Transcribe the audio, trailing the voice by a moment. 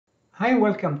Hi and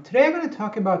welcome. Today I'm going to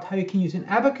talk about how you can use an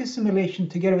Abaqus simulation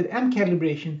together with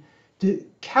calibration to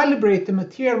calibrate the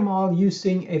material model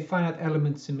using a finite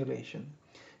element simulation.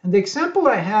 And the example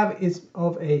I have is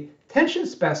of a tension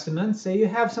specimen. Say you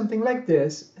have something like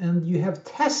this and you have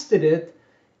tested it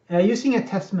using a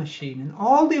test machine. And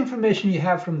all the information you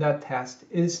have from that test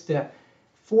is the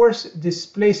force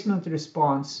displacement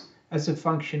response as a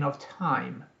function of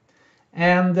time.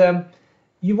 And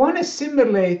you want to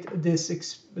simulate this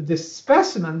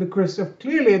specimen because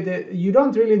clearly you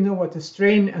don't really know what the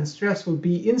strain and stress will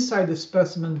be inside the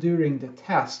specimen during the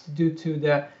test due to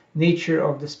the nature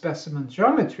of the specimen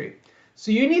geometry. So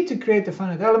you need to create a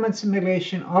finite element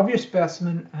simulation of your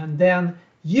specimen and then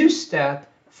use that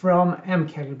from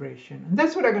calibration. And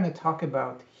that's what I'm going to talk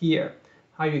about here,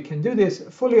 how you can do this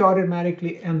fully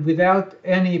automatically and without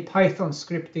any Python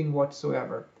scripting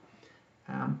whatsoever.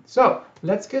 So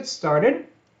let's get started.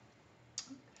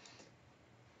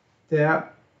 The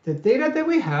data that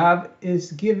we have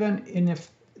is given in a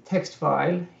text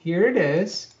file. Here it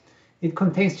is. It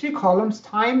contains 3 columns: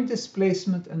 time,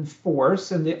 displacement, and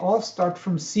force, and they all start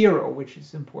from 0, which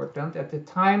is important. At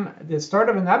the start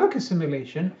of an Abaqus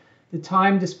simulation, the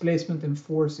time, displacement, and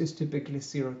force is typically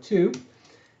 0, 2.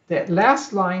 The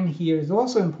last line here is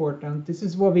also important. This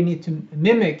is what we need to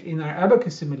mimic in our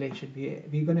Abaqus simulation.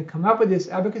 We're going to come up with this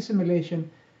Abaqus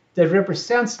simulation that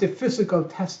represents the physical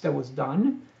test that was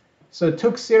done. So it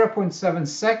took 0.7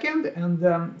 seconds,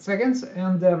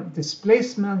 and the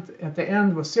displacement at the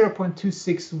end was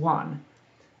 0.261.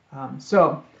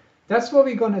 So that's what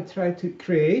we're going to try to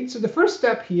create. So the first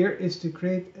step here is to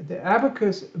create the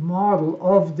Abaqus model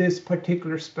of this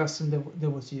particular specimen that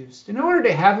was used. In order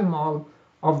to have a model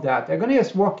of that, I'm going to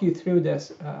just walk you through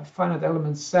this finite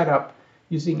element setup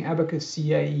using Abaqus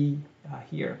CIE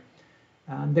here.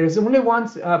 There's only one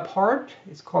part.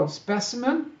 It's called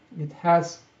specimen. It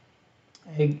has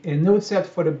a node set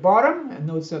for the bottom, a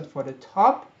node set for the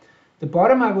top. The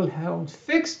bottom I will hold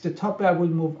fixed, the top I will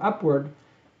move upward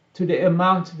to the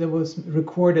amount that was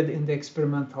recorded in the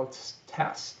experimental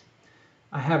test.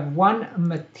 I have one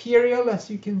material, as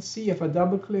you can see. If I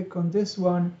double click on this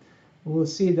one, we'll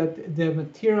see that the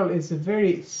material is a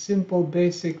very simple,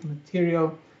 basic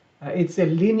material. It's a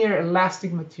linear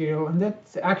elastic material, and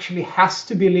that actually has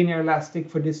to be linear elastic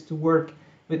for this to work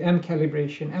with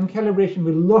calibration. Calibration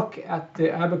will look at the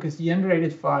Abaqus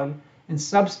generated file and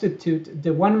substitute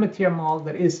the one material model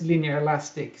that is linear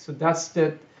elastic. So that's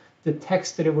the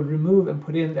text that it will remove and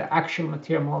put in the actual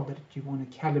material model that you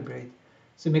want to calibrate.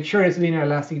 So make sure it's linear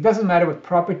elastic. It doesn't matter what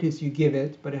properties you give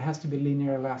it, but it has to be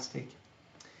linear elastic.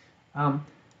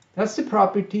 That's the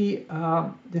property.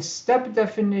 The step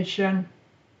definition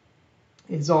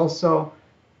is also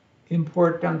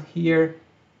important here.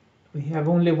 We have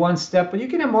only one step, but you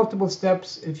can have multiple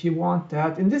steps if you want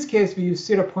that. In this case, we use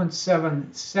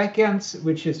 0.7 seconds,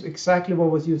 which is exactly what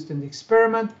was used in the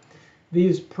experiment. We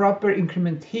use proper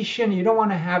incrementation. You don't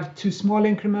want to have too small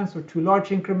increments or too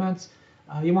large increments.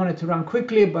 You want it to run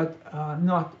quickly, but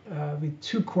not with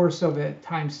too coarse of a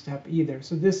time step either.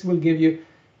 So this will give you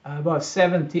about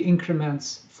 70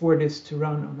 increments for this to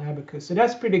run on Abaqus. So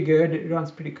that's pretty good. It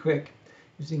runs pretty quick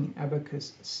using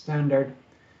Abaqus standard.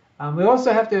 We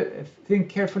also have to think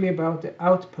carefully about the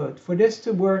output. For this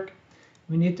to work,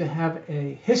 we need to have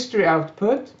a history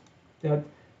output that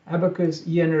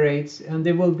Abaqus generates, and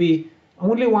there will be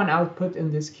only one output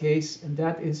in this case, and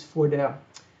that is for the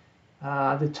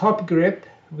top grip.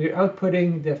 We're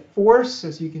outputting the force,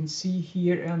 as you can see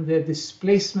here, and the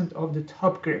displacement of the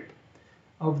top grip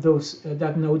of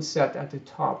that node set at the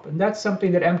top. And that's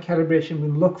something that calibration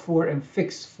will look for and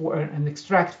fix for and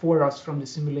extract for us from the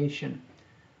simulation.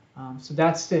 So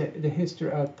that's the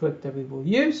history output that we will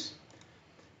use.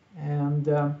 And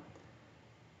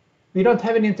we don't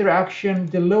have an interaction.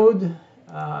 The load,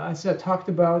 as I talked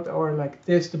about, are like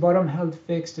this. The bottom held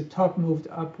fixed, the top moved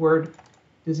upward.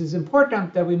 This is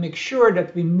important that we make sure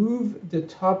that we move the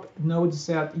top node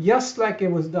set just like it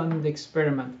was done in the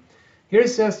experiment. Here it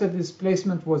says that the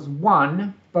displacement was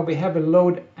 1, but we have a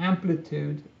load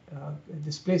amplitude, a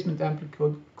displacement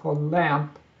amplitude called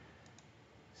lamp.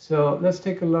 So let's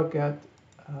take a look at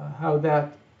how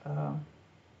that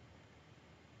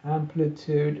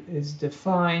amplitude is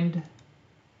defined.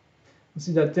 You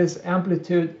see that this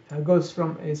amplitude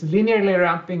is linearly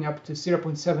ramping up to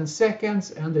 0.7 seconds,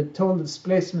 and the total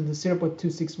displacement is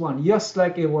 0.261, just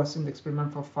like it was in the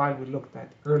experimental file we looked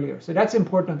at earlier. So that's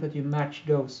important that you match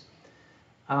those.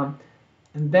 And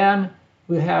then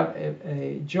we have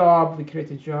a job. We create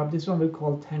a job. This one we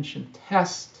call tension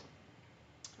test.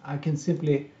 I can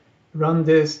simply run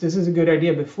this. This is a good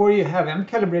idea. Before you have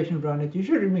calibration run it, you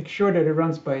should make sure that it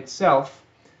runs by itself.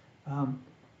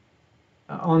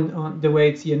 on the way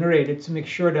it's generated to make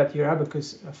sure that your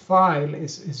Abaqus file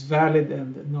is valid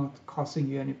and not causing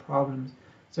you any problems.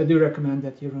 So I do recommend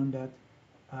that you run that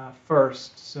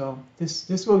first. So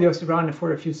this will just run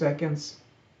for a few seconds.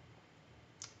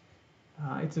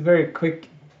 It's a very quick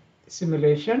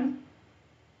simulation.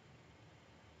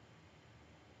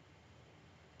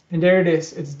 And there it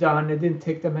is, it's done. It didn't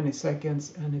take that many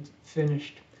seconds and it's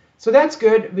finished. So that's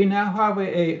good. We now have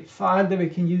a file that we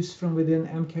can use from within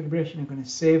calibration. I'm going to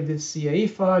save this CAE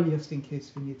file just in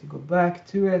case we need to go back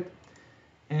to it.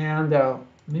 And I'll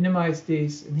minimize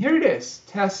these. And here it is,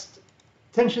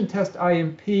 tension test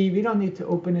IMP. We don't need to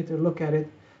open it or look at it,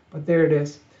 but there it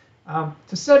is.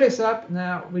 To set this up,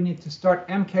 now we need to start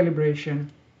calibration.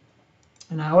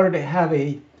 And I already have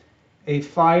a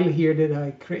file here that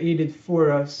I created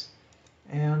for us.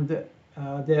 And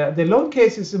the load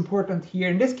case is important here.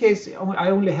 In this case, I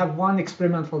only have one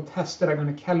experimental test that I'm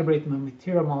going to calibrate my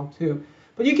material model to.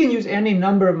 But you can use any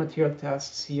number of material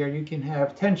tests here. You can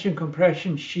have tension,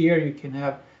 compression, shear. You can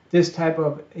have this type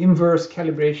of inverse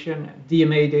calibration,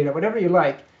 DMA data, whatever you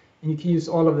like. And you can use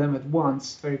all of them at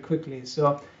once very quickly.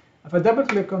 So if I double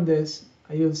click on this,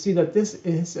 you'll see that this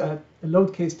is a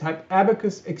load case type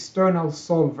Abaqus external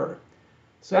solver.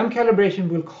 So calibration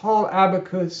will call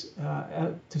Abaqus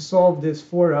to solve this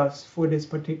for us for this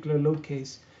particular load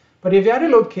case. But if you have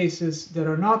load cases that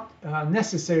are not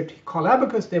necessary to call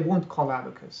Abaqus, they won't call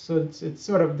Abaqus. So it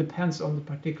sort of depends on the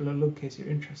particular load case you're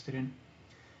interested in.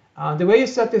 The way you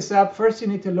set this up, first you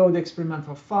need to load the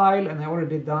experimental file, and I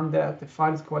already done that. The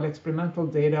file is called experimental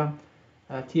data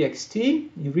txt.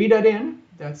 You read that in.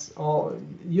 That's all,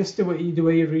 just the way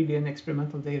you read in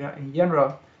experimental data in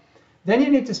general. Then you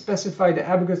need to specify the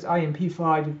Abaqus IMP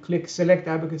file. You click select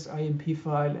Abaqus IMP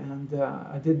file, and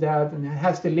I did that, and it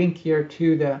has the link here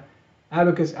to the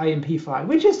Abaqus IMP file,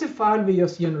 which is the file we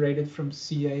just generated from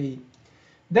CAE.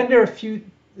 Then there are a few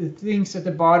things at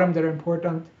the bottom that are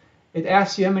important. It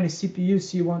asks you how many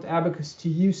CPUs you want Abaqus to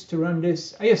use to run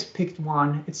this. I just picked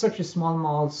one. It's such a small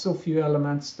model, so few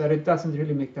elements, that it doesn't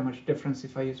really make that much difference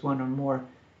if I use one or more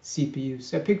CPUs.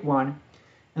 So I pick one.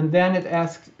 And then it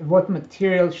asks what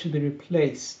material should be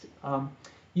replaced.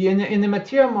 In the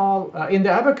material model, in the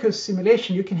Abaqus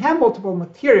simulation, you can have multiple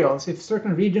materials if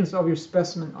certain regions of your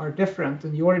specimen are different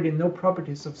and you already know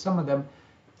properties of some of them.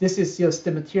 This is just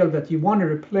the material that you want to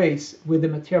replace with the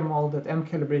material model that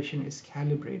calibration is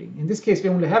calibrating. In this case, we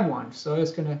only have one, so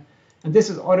it's gonna, and this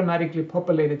is automatically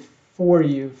populated for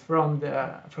you from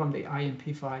the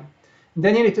IMP file. And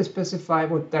then you need to specify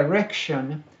what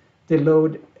direction the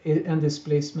load and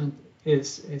displacement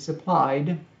is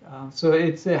applied. So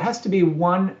it has to be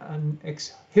one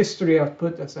history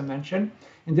output, as I mentioned.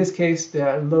 In this case,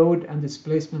 the load and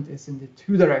displacement is in the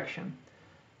 2 direction.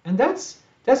 And that's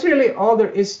really all there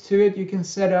is to it. You can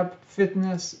set up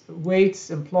fitness,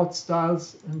 weights, and plot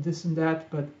styles, and this and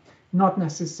that, but not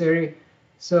necessary.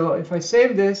 So if I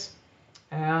save this,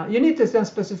 you need to then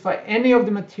specify any of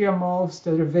the material models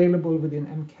that are available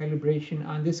within calibration.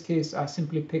 In this case, I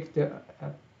simply picked the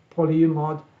PolyU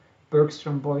mod,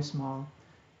 Bergstrom Boyce model.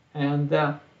 And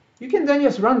you can then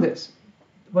just run this.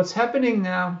 What's happening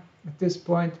now at this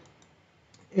point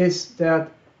is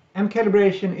that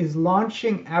calibration is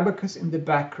launching Abaqus in the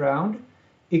background.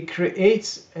 It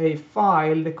creates a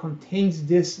file that contains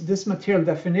this material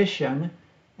definition,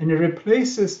 and it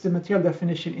replaces the material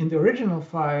definition in the original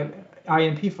file,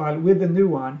 IMP file, with the new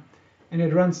one, and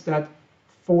it runs that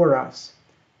for us.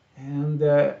 And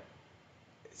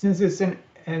since it's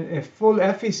a full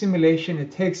FE simulation,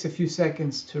 it takes a few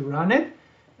seconds to run it,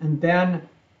 and then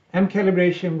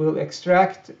calibration will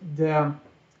extract the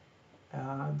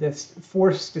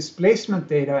force displacement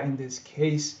data, in this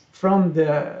case, from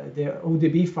the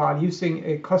ODB file using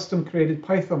a custom created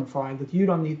Python file that you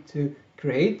don't need to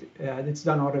create. It's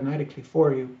done automatically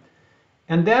for you.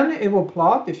 And then it will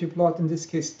plot. If you plot, in this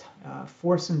case,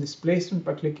 force and displacement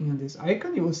by clicking on this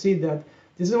icon, you will see that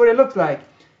this is what it looked like.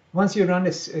 Once you run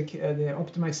this, the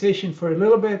optimization for a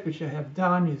little bit, which I have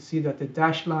done, you see that the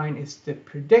dashed line is the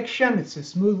prediction. It's a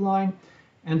smooth line.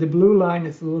 And the blue line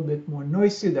is a little bit more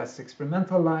noisy. That's the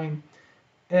experimental line.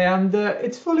 And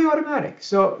it's fully automatic.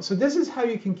 So this is how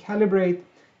you can calibrate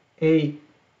a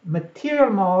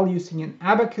material model using an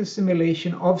Abaqus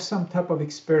simulation of some type of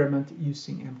experiment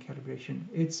using calibration.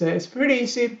 It's pretty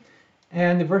easy,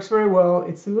 and it works very well.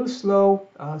 It's a little slow,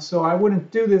 so I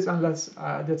wouldn't do this unless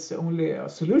that's the only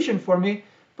solution for me.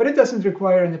 But it doesn't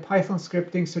require any Python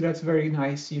scripting, so that's very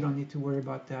nice. You don't need to worry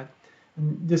about that.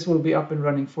 And this will be up and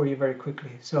running for you very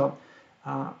quickly. So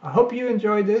I hope you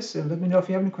enjoyed this, and let me know if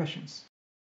you have any questions.